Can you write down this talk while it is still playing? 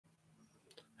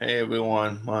Hey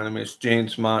everyone, my name is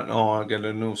James Martineau. I got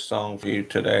a new song for you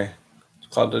today. It's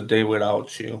called The Day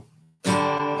Without You.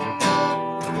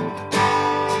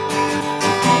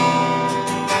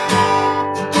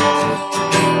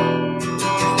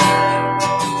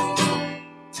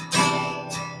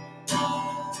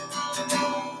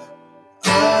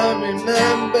 I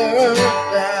remember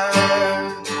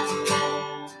that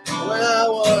when I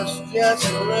was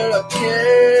just a little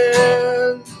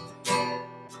kid,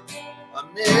 I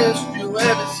missed you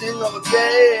every single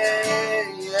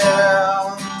day,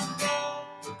 yeah.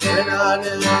 And I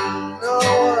didn't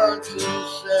know what to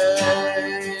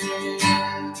say.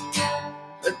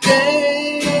 A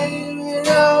day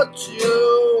without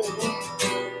you,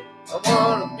 I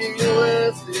wanna be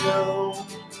with you,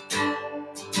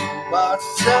 but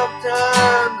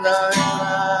sometimes I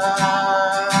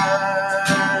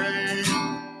cry.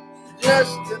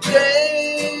 Just a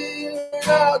day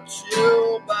without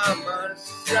you by my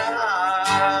side.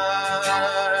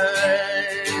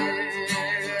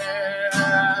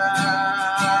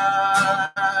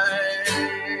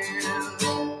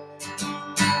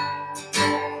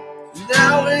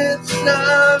 Now it's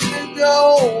time to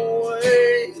go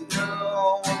away.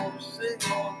 No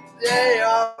single day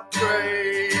I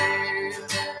pray.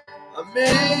 I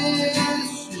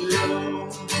miss you.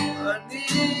 I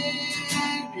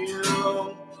need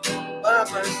you by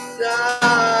my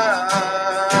side.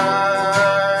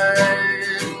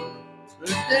 The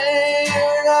day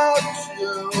without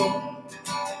you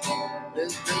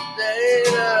is the day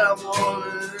that I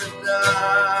wanted to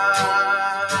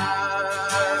die.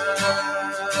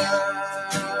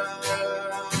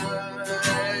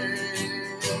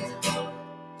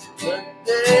 The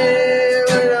day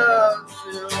without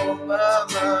you by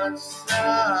my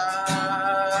side.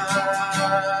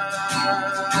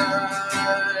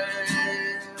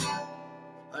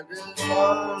 I just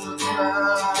wanna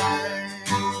cry.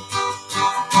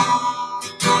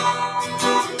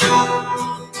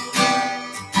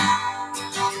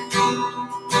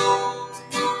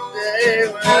 Day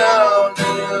without you.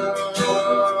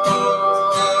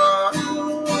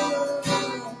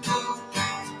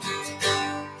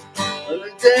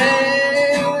 The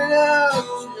day without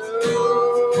you.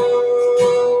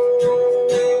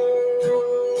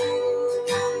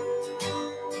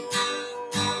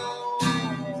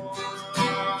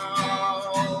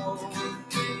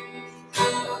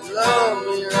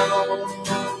 Love you,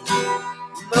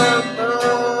 mama.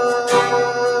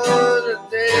 The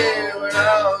day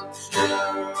without you.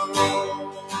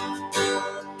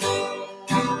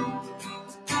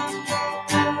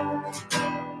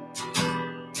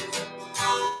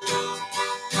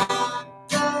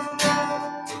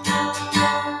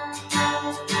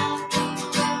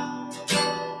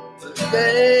 The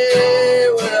day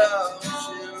without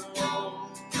you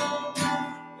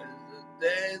is the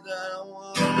day that I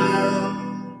want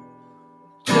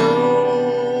to die.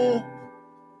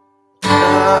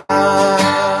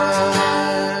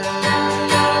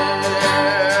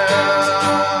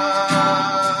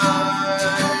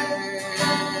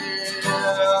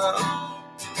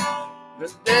 The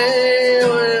day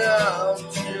without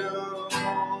you,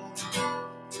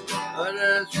 I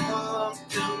just want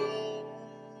to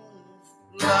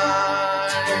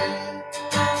fly.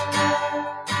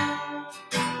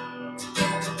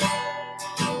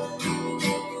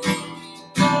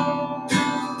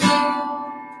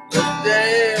 The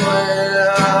day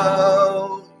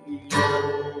without you.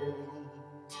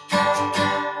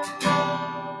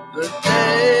 The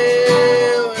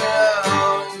day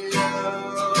without you.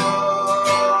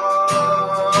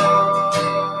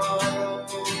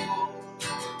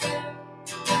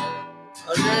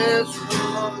 I just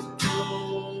want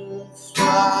to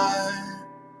fly,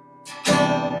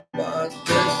 but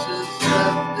this is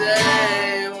the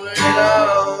day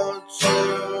without you.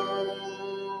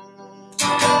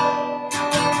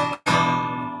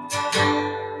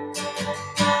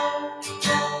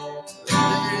 The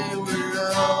day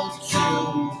without you.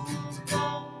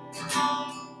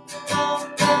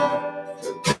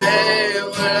 The day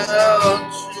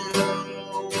without you.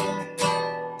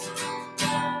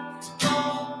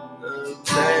 The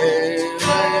day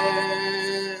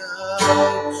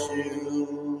without you.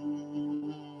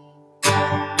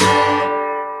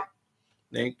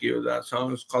 Thank you. That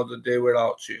song is called The Day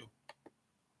Without You.